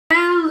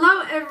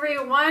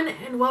everyone,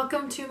 and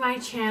welcome to my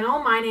channel.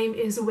 My name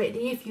is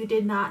Whitney, if you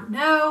did not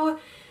know.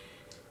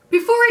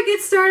 Before I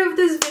get started with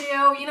this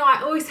video,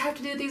 I always have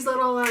to do these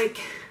little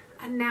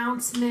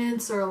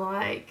announcements or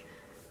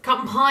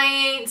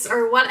complaints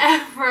or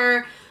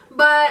whatever.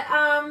 But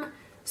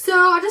so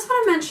I just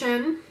want to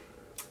mention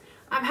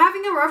I'm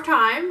having a rough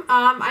time.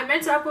 I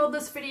meant to upload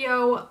this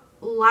video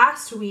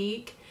last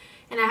week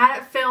and I had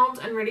it filmed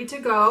and ready to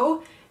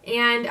go.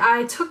 And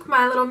I took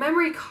my little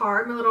memory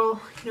card, my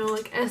little,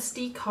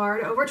 SD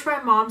card over to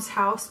my mom's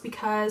house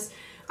because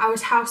I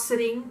was house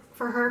sitting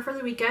for her for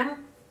the weekend.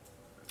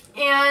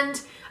 And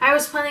I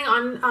was planning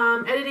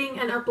on editing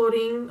and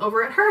uploading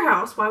over at her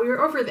house while we were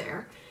over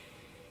there.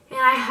 And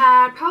I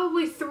had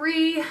probably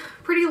 3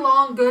 pretty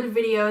long, good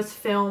videos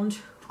filmed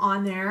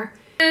on there.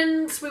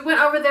 And we went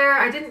over there.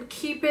 I didn't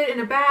keep it in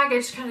a bag. I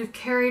just kind of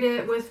carried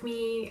it with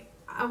me.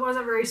 I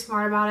wasn't very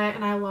smart about it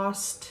and I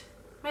lost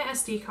my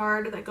SD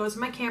card that goes in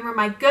my camera,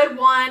 my good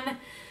one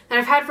that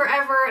I've had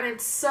forever, and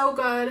it's so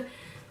good,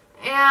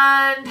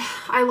 and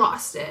I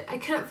lost it. I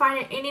couldn't find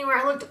it anywhere.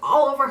 I looked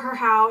all over her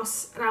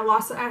house and I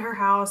lost it at her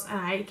house and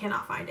I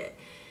cannot find it.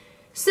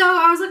 So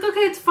I was like,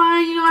 okay, it's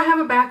fine, I have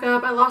a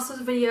backup. I lost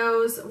those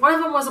videos. One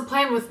of them was a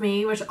plan with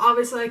me, which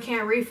obviously I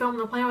can't refilm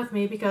the plan with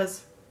me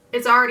because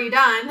it's already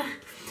done.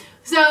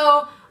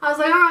 So I was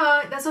like,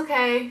 alright, that's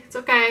okay, it's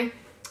okay.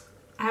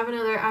 I have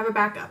a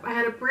backup. I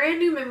had a brand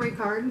new memory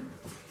card.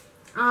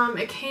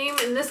 It came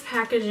in this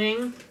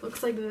packaging,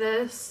 looks like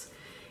this,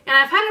 and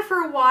I've had it for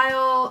a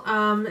while.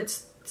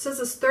 It says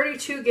it's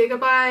 32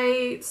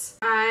 gigabytes.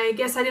 I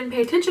guess I didn't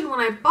pay attention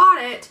when I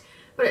bought it,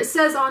 but it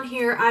says on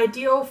here,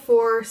 ideal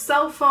for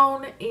cell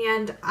phone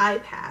and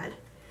iPad.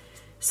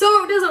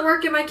 So it doesn't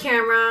work in my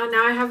camera.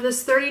 Now I have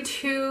this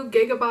 32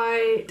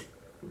 gigabyte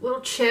little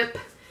chip,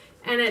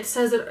 and it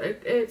says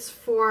it's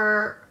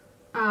for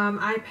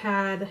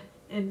iPad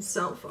and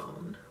cell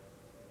phone.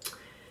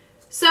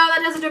 So that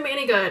doesn't do me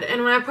any good.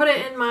 And when I put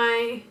it in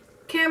my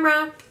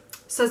camera,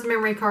 it says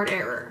memory card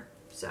error.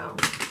 So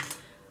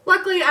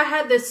luckily I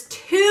had this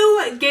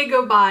 2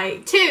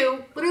 gigabyte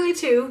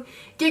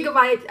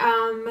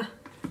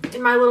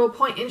in my little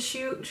point and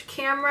shoot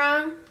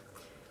camera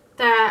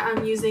that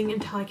I'm using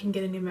until I can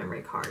get a new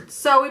memory card.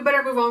 So we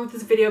better move on with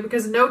this video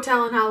because no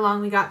telling how long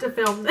we got to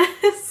film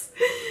this.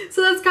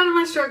 So that's kind of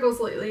my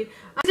struggles lately.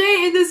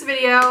 Today in this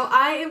video,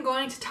 I am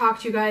going to talk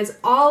to you guys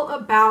all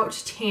about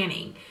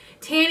tanning.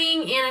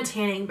 Tanning in a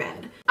tanning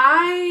bed.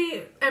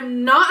 I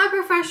am not a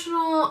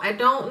professional. I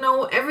don't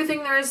know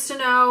everything there is to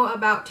know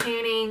about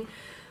tanning.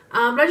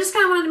 But I just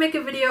kind of wanted to make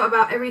a video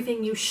about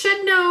everything you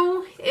should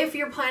know if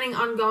you're planning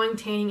on going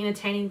tanning in a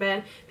tanning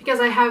bed, because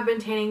I have been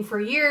tanning for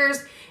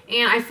years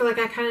and I feel like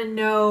I kind of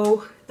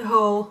know the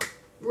whole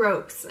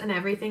ropes and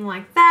everything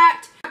like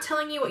that. I'm not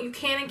telling you what you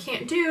can and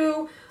can't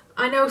do.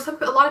 I know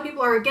a lot of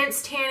people are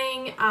against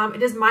tanning.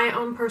 It is my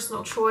own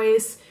personal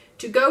choice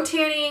to go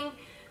tanning.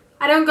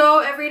 I don't go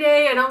every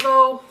day. I don't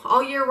go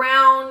all year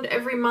round,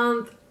 every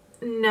month.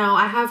 No,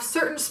 I have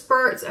certain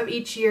spurts of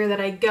each year that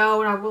I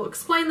go, and I will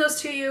explain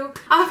those to you.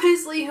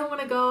 Obviously, you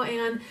want to go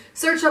and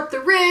search up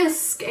the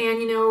risk,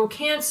 and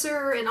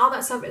cancer and all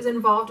that stuff is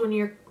involved when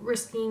you're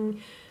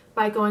risking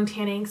by going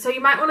tanning. So you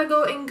might want to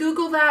go and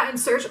Google that and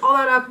search all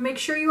that up. Make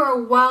sure you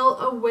are well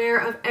aware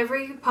of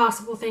every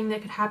possible thing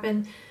that could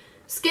happen.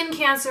 Skin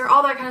cancer,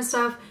 all that kind of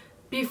stuff,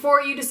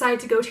 before you decide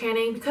to go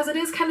tanning, because it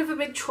is kind of a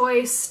big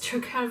choice, to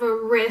kind of a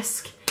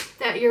risk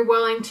that you're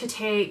willing to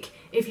take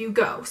if you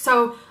go.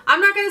 So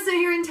I'm not going to sit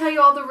here and tell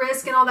you all the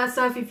risk and all that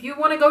stuff. If you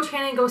want to go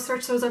tanning, go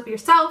search those up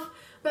yourself.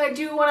 But I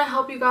do want to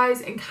help you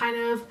guys and kind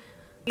of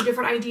give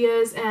different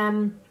ideas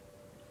and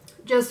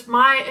just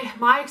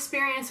my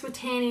experience with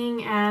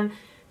tanning and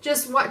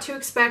just what to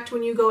expect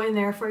when you go in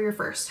there for your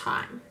first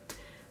time.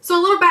 So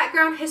a little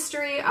background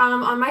history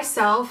on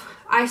myself.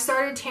 I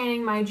started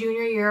tanning my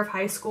junior year of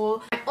high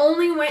school. I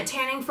only went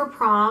tanning for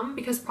prom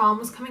because prom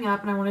was coming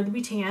up and I wanted to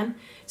be tan.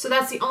 So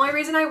that's the only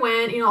reason I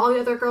went. All the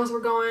other girls were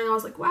going. I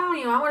was like, wow,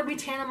 I want to be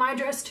tan in my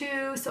dress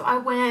too. So I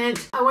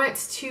went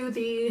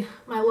to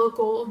my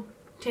local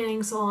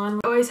tanning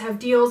salon. We always have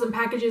deals and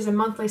packages and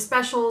monthly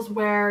specials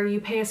where you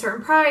pay a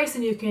certain price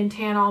and you can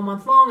tan all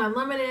month long,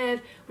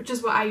 unlimited, which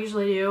is what I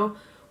usually do.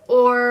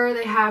 Or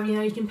they have,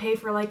 you can pay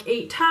for like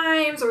 8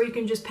 times, or you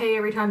can just pay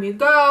every time you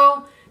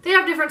go. They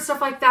have different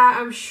stuff like that.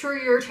 I'm sure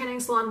your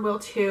tanning salon will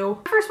too.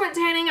 When I first went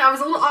tanning, I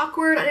was a little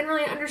awkward. I didn't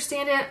really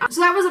understand it.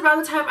 So that was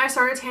about the time I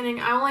started tanning.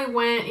 I only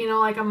went,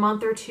 like a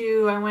month or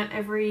two. I went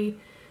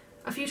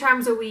a few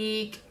times a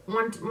week,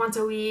 once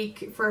a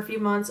week for a few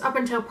months up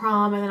until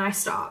prom, and then I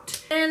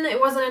stopped. And it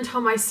wasn't until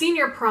my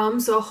senior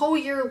prom, so a whole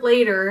year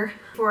later,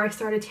 before I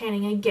started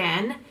tanning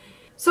again.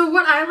 So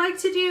what I like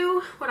to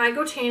do when I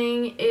go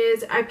tanning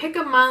is I pick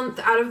a month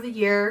out of the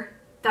year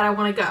that I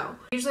want to go.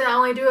 Usually I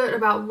only do it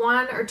about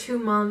 1 or 2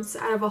 months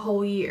out of a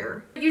whole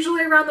year.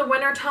 Usually around the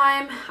winter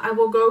time, I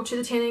will go to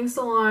the tanning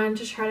salon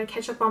to try to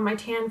catch up on my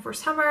tan for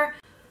summer.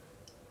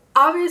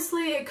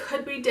 Obviously it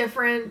could be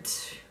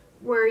different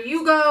where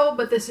you go,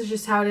 but this is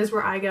just how it is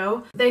where I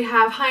go. They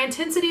have high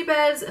intensity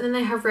beds and then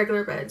they have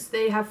regular beds.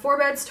 They have 4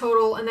 beds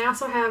total, and they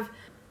also have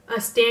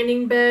a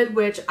standing bed,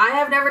 which I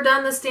have never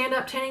done the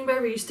stand-up tanning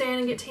bed where you stand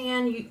and get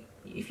tan.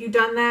 If you've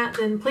done that,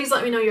 then please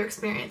let me know your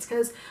experience,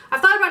 because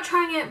I've thought about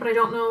trying it, but I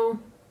don't know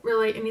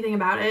really anything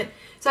about it.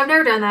 So I've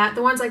never done that.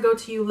 The ones I go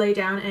to, you lay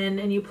down in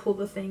and you pull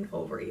the thing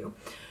over you.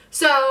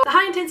 So the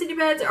high intensity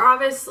beds are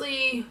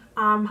obviously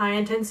high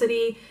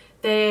intensity.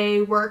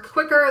 They work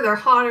quicker, they're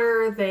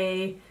hotter,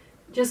 they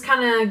just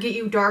kind of get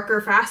you darker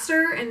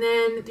faster, and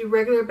then the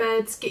regular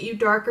beds get you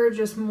darker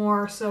just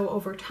more so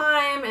over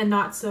time and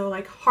not so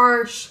like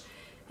harsh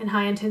and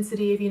high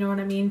intensity, if you know what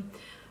I mean.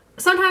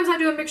 Sometimes I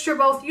do a mixture of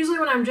both. Usually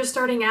when I'm just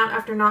starting out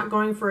after not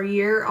going for a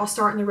year, I'll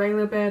start in the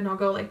regular bed and I'll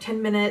go like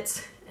 10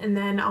 minutes and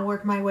then I'll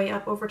work my way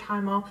up over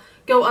time. I'll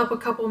go up a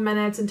couple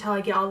minutes until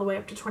I get all the way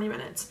up to 20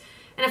 minutes.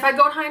 And if I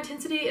go in high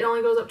intensity, it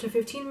only goes up to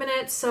 15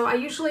 minutes. So I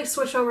usually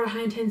switch over to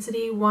high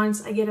intensity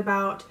once I get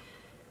about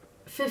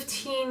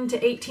 15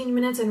 to 18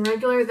 minutes in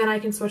regular, then I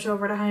can switch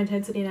over to high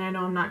intensity and I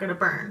know I'm not going to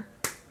burn.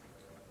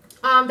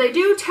 They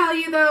do tell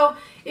you though,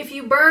 if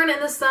you burn in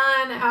the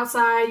sun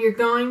outside, you're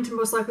going to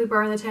most likely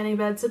burn the tanning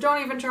bed. So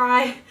don't even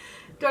try.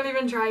 Don't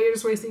even try. You're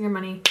just wasting your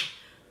money.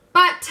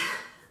 But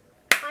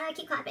why do I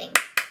keep clapping?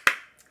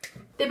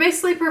 They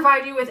basically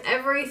provide you with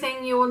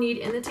everything you will need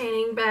in the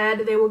tanning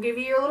bed. They will give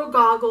you your little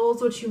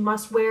goggles, which you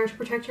must wear to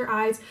protect your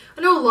eyes.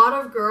 I know a lot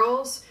of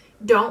girls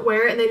don't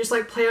wear it and they just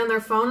like play on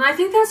their phone, and I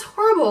think that's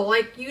horrible.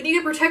 Like, you need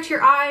to protect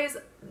your eyes.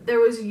 There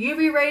was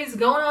UV rays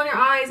going on your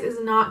eyes is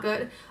not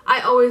good.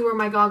 I always wear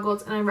my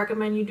goggles and I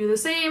recommend you do the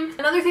same.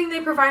 Another thing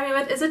they provide me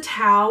with is a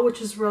towel,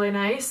 which is really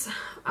nice.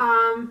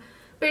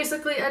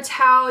 Basically a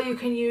towel you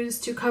can use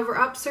to cover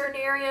up certain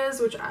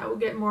areas, which I will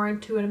get more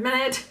into in a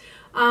minute.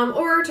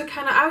 Or to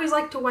kind of, I always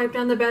like to wipe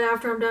down the bed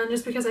after I'm done,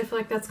 just because I feel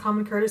like that's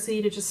common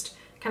courtesy to just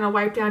kind of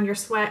wipe down your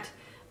sweat.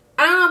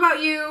 I don't know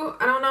about you,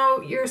 I don't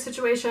know your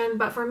situation,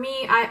 but for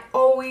me, I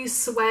always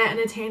sweat in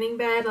a tanning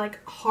bed,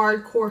 like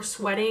hardcore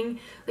sweating.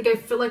 Like, I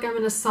feel like I'm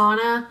in a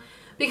sauna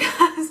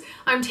because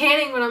I'm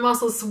tanning, but I'm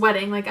also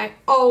sweating. Like, I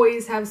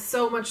always have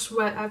so much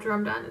sweat after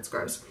I'm done. It's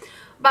gross.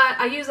 But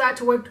I use that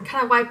to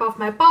kind of wipe off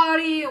my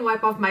body and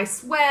wipe off my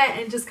sweat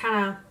and just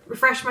kind of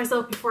refresh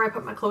myself before I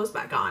put my clothes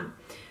back on.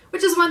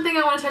 Which is one thing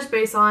I want to touch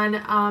base on,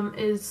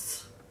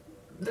 is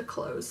the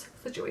clothes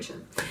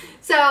situation.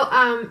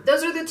 So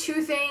those are the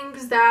 2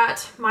 things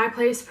that my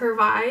place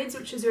provides,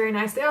 which is very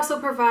nice. They also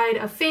provide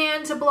a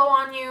fan to blow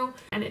on you,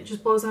 and it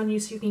just blows on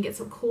you so you can get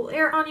some cool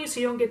air on you so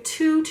you don't get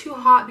too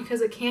hot, because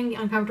it can get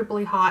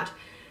uncomfortably hot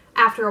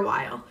after a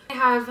while. I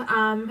have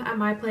at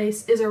my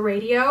place is a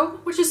radio,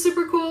 which is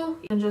super cool.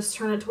 You can just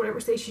turn it to whatever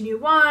station you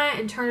want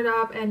and turn it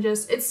up, and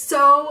just, it's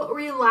so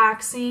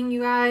relaxing,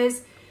 you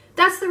guys.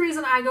 That's the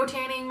reason I go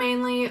tanning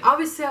mainly.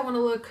 Obviously I want to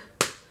look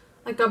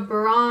like a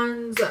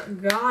bronze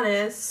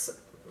goddess,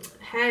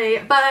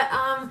 hey, but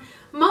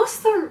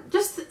most of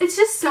the, it's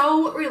just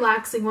so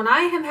relaxing. When I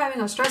am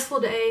having a stressful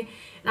day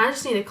and I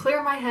just need to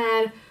clear my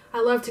head,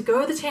 I love to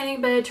go to the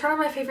tanning bed, turn on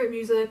my favorite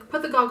music,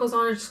 put the goggles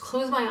on, and just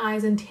close my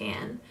eyes and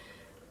tan.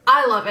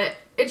 I love it.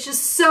 It's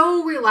just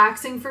so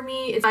relaxing for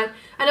me.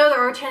 I know there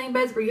are tanning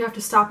beds where you have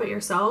to stop it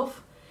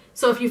yourself,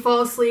 so if you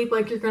fall asleep,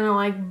 like, you're gonna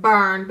like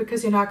burn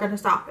because you're not gonna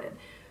stop it.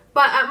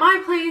 But at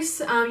my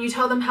place, you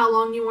tell them how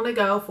long you want to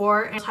go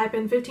for and type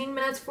in 15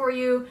 minutes for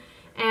you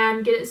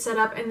and get it set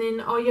up, and then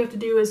all you have to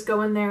do is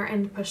go in there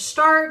and push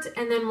start,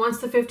 and then once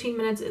the 15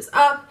 minutes is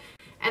up,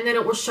 and then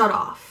it will shut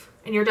off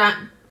and you're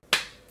done.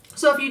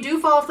 So if you do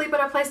fall asleep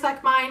at a place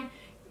like mine,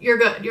 you're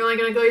good. You're only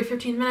going to go your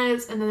 15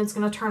 minutes and then it's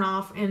going to turn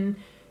off and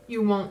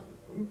you won't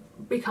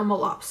become a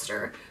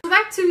lobster.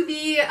 Back to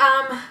the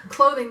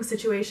clothing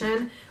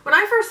situation. When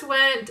I first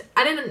went,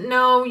 I didn't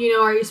know, you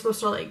know, are you supposed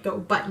to like go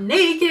butt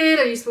naked?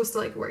 Are you supposed to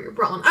like wear your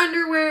bra and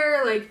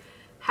underwear? Like,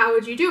 how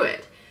would you do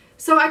it?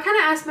 So I kind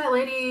of asked my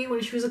lady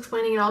when she was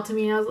explaining it all to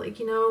me, and I was like,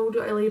 you know,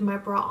 do I leave my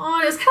bra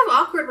on? It was kind of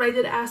awkward, but I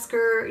did ask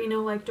her, you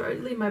know, like, do I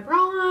leave my bra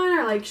on,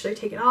 or like, should I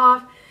take it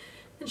off?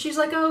 And she's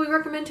like, oh, we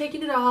recommend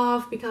taking it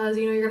off because,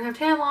 you know, you're gonna have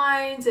tan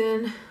lines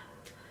and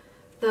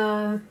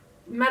the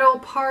metal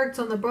parts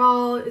on the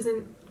bra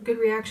isn't good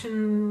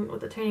reaction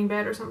with the tanning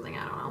bed or something,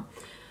 I don't know.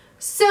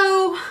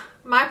 So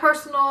my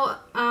personal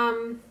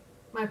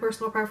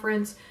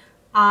preference,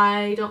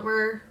 I don't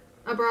wear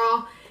a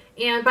bra,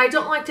 but I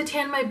don't like to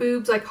tan my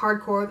boobs like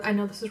hardcore. I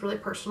know this is really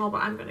personal,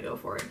 but I'm gonna go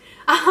for it.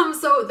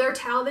 So their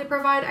towel they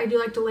provide, I do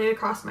like to lay it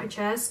across my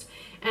chest,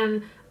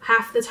 and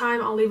half the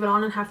time I'll leave it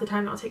on and half the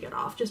time I'll take it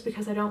off, just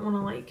because I don't want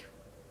to like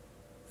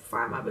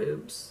fry my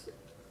boobs.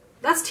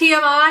 That's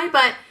TMI,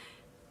 but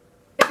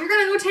if you're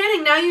gonna go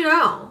tanning, now you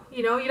know.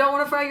 You know, you don't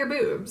want to fry your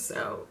boobs,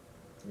 so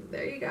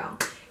there you go.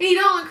 And you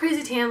don't want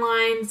crazy tan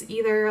lines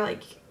either,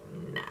 like,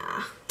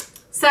 nah.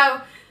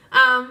 So,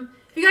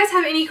 if you guys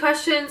have any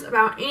questions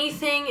about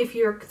anything, if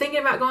you're thinking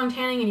about going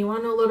tanning and you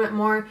want to know a little bit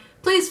more,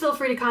 please feel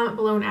free to comment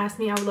below and ask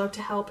me. I would love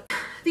to help.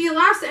 The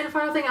last and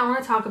final thing I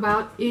want to talk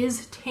about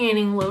is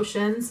tanning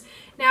lotions.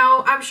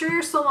 Now, I'm sure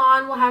your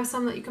salon will have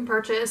some that you can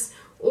purchase,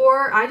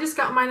 or I just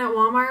got mine at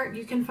Walmart.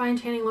 You can find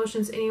tanning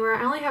lotions anywhere.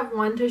 I only have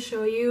one to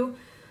show you.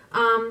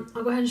 I'll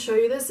go ahead and show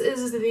you. This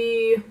is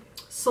the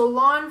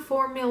Salon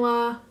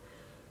Formula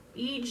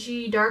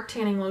EG Dark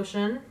Tanning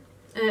Lotion,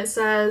 and it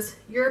says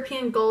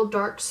European Gold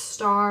Dark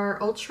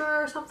Star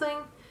Ultra or something,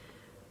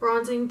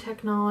 bronzing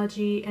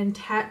technology and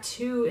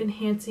tattoo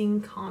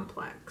enhancing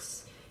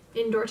complex,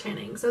 indoor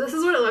tanning. So this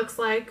is what it looks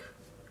like.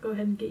 Go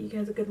ahead and get you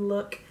guys a good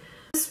look.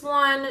 This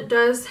one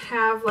does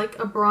have like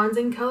a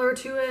bronzing color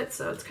to it,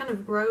 so it's kind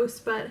of gross,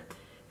 but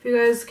if you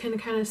guys can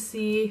kind of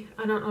see,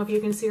 I don't know if you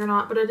can see or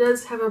not, but it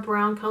does have a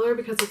brown color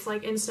because it's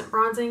like instant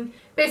bronzing.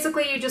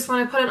 Basically, you just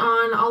want to put it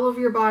on all over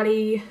your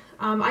body.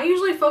 I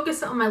usually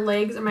focus it on my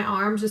legs and my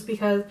arms just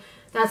because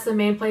that's the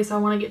main place I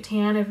want to get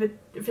tan.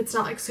 If it's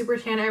not like super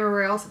tan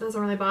everywhere else, it doesn't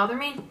really bother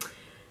me.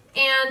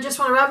 And just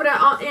want to rub it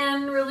out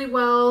in really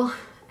well,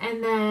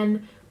 and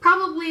then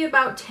probably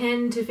about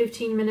 10 to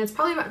 15 minutes,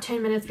 probably about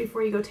 10 minutes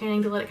before you go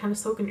tanning to let it kind of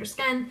soak in your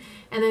skin,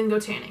 and then go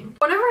tanning.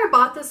 Whenever I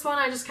bought this one,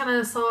 I just kind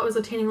of saw it was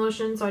a tanning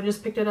lotion, so I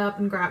just picked it up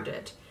and grabbed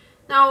it.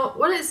 Now,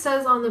 what it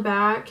says on the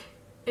back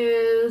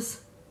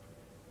is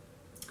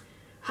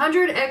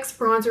 100X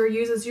Bronzer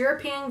uses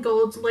European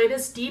Gold's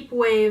latest deep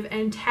wave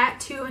and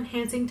tattoo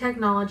enhancing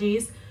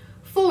technologies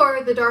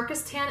for the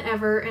darkest tan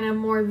ever and a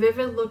more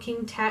vivid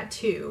looking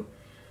tattoo.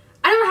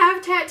 I don't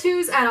have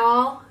tattoos at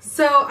all,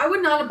 so I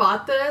would not have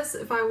bought this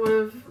if I would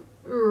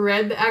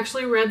have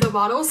actually read the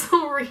bottle.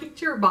 So read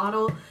your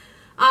bottle.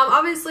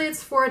 Obviously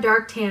it's for a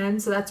dark tan,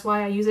 so that's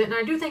why I use it, and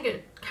I do think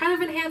it kind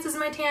of enhances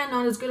my tan,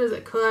 not as good as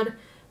it could,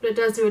 but it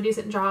does do a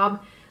decent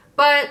job.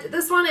 But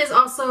this one is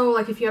also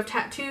like if you have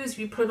tattoos,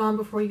 you put it on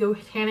before you go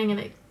tanning and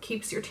it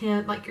keeps your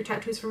tan, like your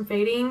tattoos from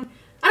fading.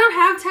 I don't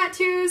have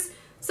tattoos,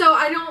 so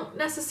I don't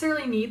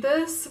necessarily need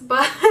this,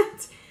 but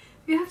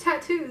if you have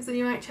tattoos, then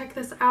you might check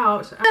this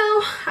out. So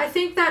I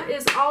think that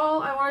is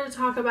all I wanted to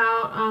talk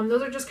about.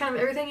 Those are just kind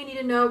of everything you need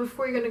to know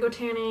before you're going to go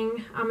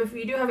tanning. If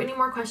you do have any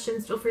more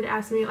questions, feel free to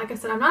ask me. Like I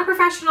said, I'm not a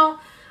professional.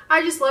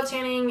 I just love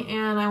tanning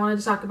and I wanted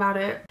to talk about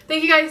it.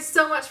 Thank you guys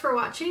so much for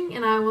watching,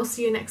 and I will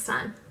see you next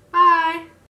time. Bye!